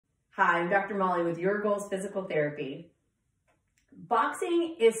Hi, I'm Dr. Molly with Your Goals Physical Therapy.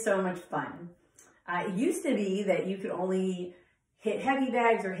 Boxing is so much fun. It used to be that you could only hit heavy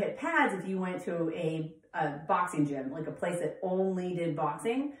bags or hit pads if you went to a boxing gym, like a place that only did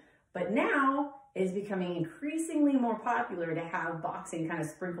boxing. But now it's becoming increasingly more popular to have boxing kind of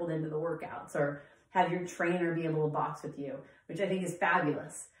sprinkled into the workouts or have your trainer be able to box with you, which I think is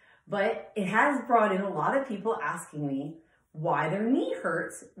fabulous. But it has brought in a lot of people asking me why their knee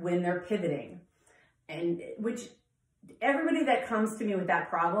hurts when they're pivoting. And which everybody that comes to me with that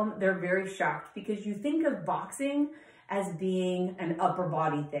problem, they're very shocked because you think of boxing as being an upper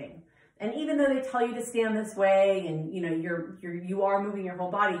body thing. And even though they tell you to stand this way and you are moving your whole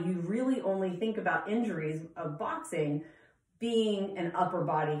body, you really only think about injuries of boxing being an upper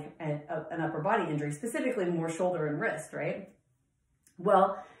body injury, specifically more shoulder and wrist, right?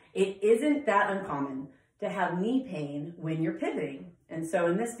 Well, it isn't that uncommon to have knee pain when you're pivoting. And so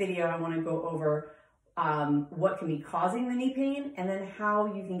in this video, I want to go over what can be causing the knee pain and then how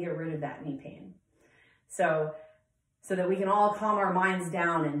you can get rid of that knee pain. So that we can all calm our minds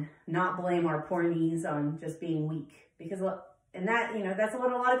down and not blame our poor knees on just being weak. Because, and that, that's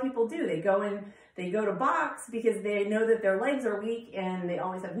what a lot of people do. They go to box because they know that their legs are weak and they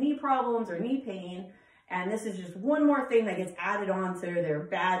always have knee problems or knee pain. And this is just one more thing that gets added on to their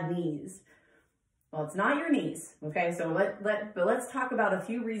bad knees. Well, it's not your knees, okay? So but let's talk about a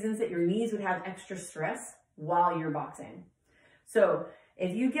few reasons that your knees would have extra stress while you're boxing. So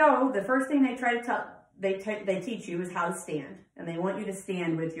if you go, the first thing they teach you is how to stand. And they want you to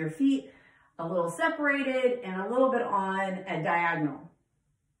stand with your feet a little separated and a little bit on a diagonal.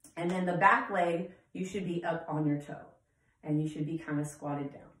 And then the back leg, you should be up on your toe and you should be kind of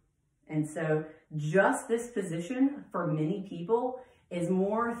squatted down. And so just this position for many people is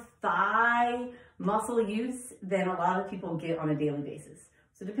more thigh muscle use than a lot of people get on a daily basis.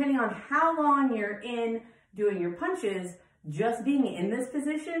 So depending on how long you're in doing your punches, just being in this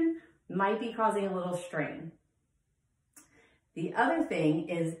position might be causing a little strain. The other thing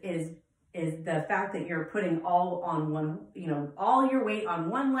is the fact that you're putting all your weight on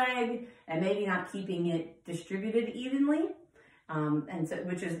one leg and maybe not keeping it distributed evenly. And so,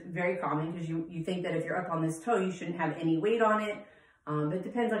 which is very common because you think that if you're up on this toe, you shouldn't have any weight on it. But it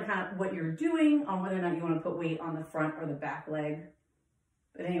depends on kind of what you're doing on whether or not you want to put weight on the front or the back leg.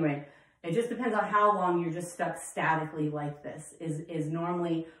 But anyway, it just depends on how long you're just stuck statically like this is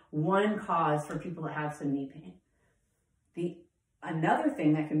normally one cause for people that have some knee pain. Another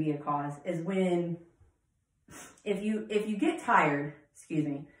thing that can be a cause is when, if you get tired, excuse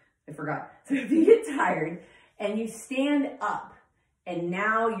me, I forgot. So if you get tired and you stand up and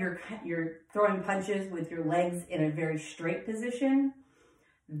now you're throwing punches with your legs in a very straight position,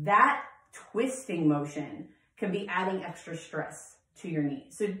 that twisting motion can be adding extra stress to your knee.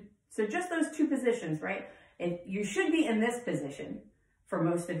 So just those two positions, right? You should be in this position for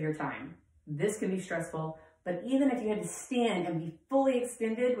most of your time. This can be stressful, but even if you had to stand and be fully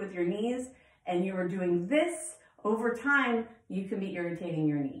extended with your knees and you were doing this over time, you can be irritating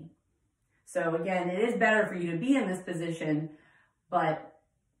your knee. So again, it is better for you to be in this position, but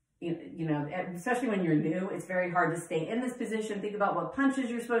especially when you're new, it's very hard to stay in this position. Think about what punches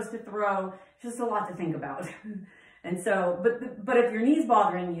you're supposed to throw. It's just a lot to think about. And so, but if your knee's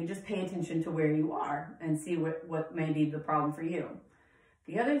bothering you, just pay attention to where you are and see what may be the problem for you.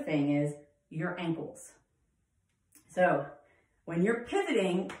 The other thing is your ankles. So when you're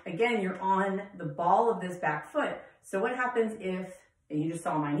pivoting, again, you're on the ball of this back foot. So what happens and you just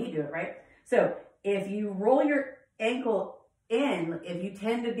saw my knee do it, right? So if you roll your ankle in, if you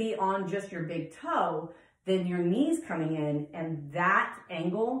tend to be on just your big toe, then your knee's coming in and that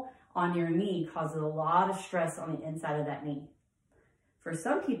angle on your knee causes a lot of stress on the inside of that knee. For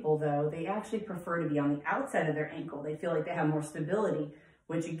some people though, they actually prefer to be on the outside of their ankle. They feel like they have more stability,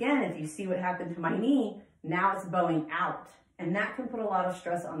 which again, if you see what happened to my knee, now it's bowing out and that can put a lot of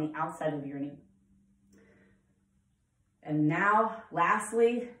stress on the outside of your knee. And now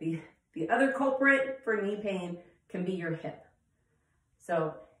lastly, the other culprit for knee pain can be your hip.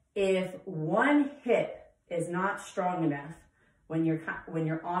 So if one hip is not strong enough when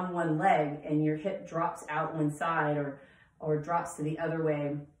you're on one leg and your hip drops out one side or drops to the other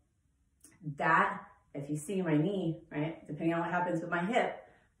way, that, if you see my knee, right, depending on what happens with my hip,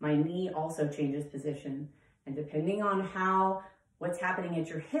 my knee also changes position. And depending on what's happening at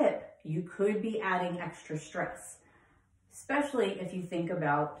your hip, you could be adding extra stress, especially if you think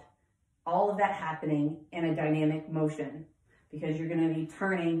about all of that happening in a dynamic motion, because you're going to be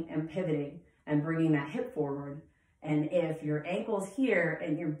turning and pivoting and bringing that hip forward. And if your ankle's here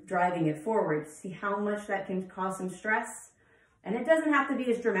and you're driving it forward, see how much that can cause some stress? And it doesn't have to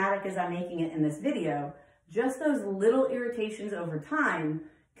be as dramatic as I'm making it in this video. Just those little irritations over time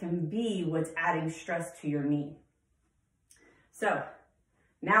can be what's adding stress to your knee. So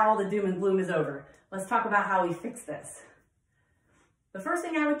now all the doom and gloom is over. Let's talk about how we fix this. The first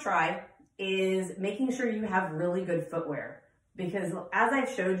thing I would try is making sure you have really good footwear, because as I've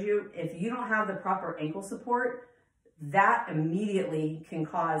showed you, if you don't have the proper ankle support, that immediately can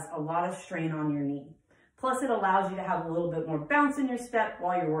cause a lot of strain on your knee. Plus, it allows you to have a little bit more bounce in your step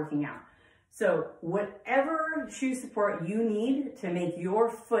while you're working out. So whatever shoe support you need to make your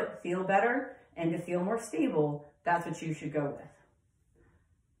foot feel better and to feel more stable, that's what you should go with.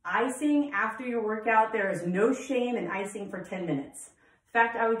 Icing after your workout, there is no shame in icing for 10 minutes. In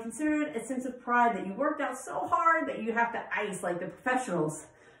fact, I would consider it a sense of pride that you worked out so hard that you have to ice like the professionals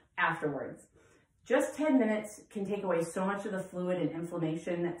afterwards. Just 10 minutes can take away so much of the fluid and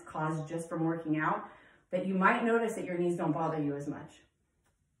inflammation that's caused just from working out that you might notice that your knees don't bother you as much.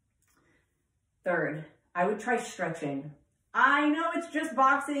 Third, I would try stretching. I know it's just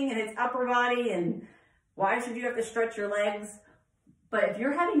boxing and it's upper body, and why should you have to stretch your legs? But if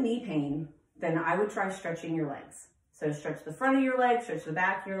you're having knee pain, then I would try stretching your legs. So stretch the front of your leg, stretch the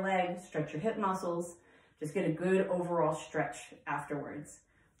back of your leg, stretch your hip muscles. Just get a good overall stretch afterwards.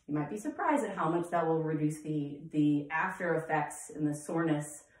 You might be surprised at how much that will reduce the after effects and the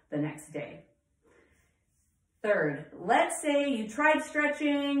soreness the next day. Third, let's say you tried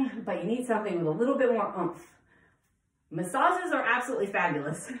stretching, but you need something with a little bit more oomph. Massages are absolutely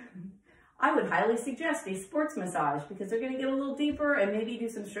fabulous. I would highly suggest a sports massage because they're going to get a little deeper and maybe do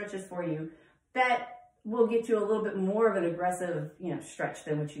some stretches for you that will get you a little bit more of an aggressive, stretch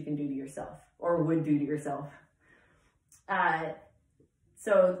than what you can do to yourself or would do to yourself.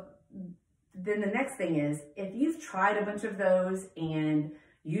 So then the next thing is, if you've tried a bunch of those and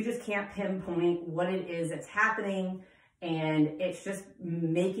you just can't pinpoint what it is that's happening, and it's just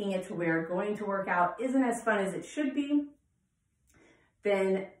making it to where going to work out isn't as fun as it should be,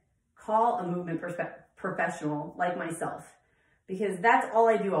 then call a movement professional like myself, because that's all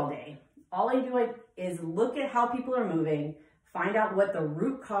I do all day. All I do is look at how people are moving, find out what the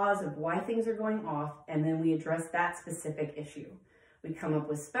root cause of why things are going off, and then we address that specific issue. We come up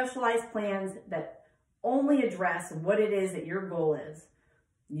with specialized plans that only address what it is that your goal is.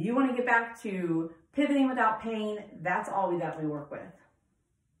 You want to get back to pivoting without pain, that's all that we work with.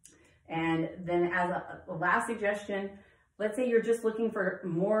 And then as a last suggestion, let's say you're just looking for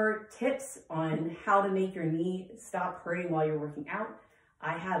more tips on how to make your knee stop hurting while you're working out.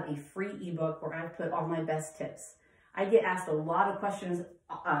 I have a free ebook where I've put all my best tips. I get asked a lot of questions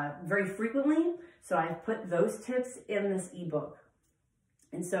very frequently, so I've put those tips in this ebook.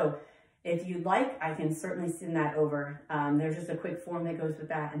 And so if you'd like, I can certainly send that over. There's just a quick form that goes with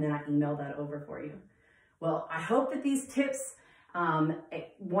that, and then I email that over for you. Well, I hope that these tips,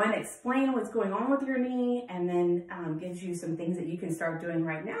 one, explain what's going on with your knee, and then gives you some things that you can start doing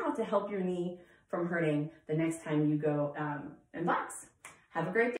right now to help your knee from hurting the next time you go and box. Have a great day.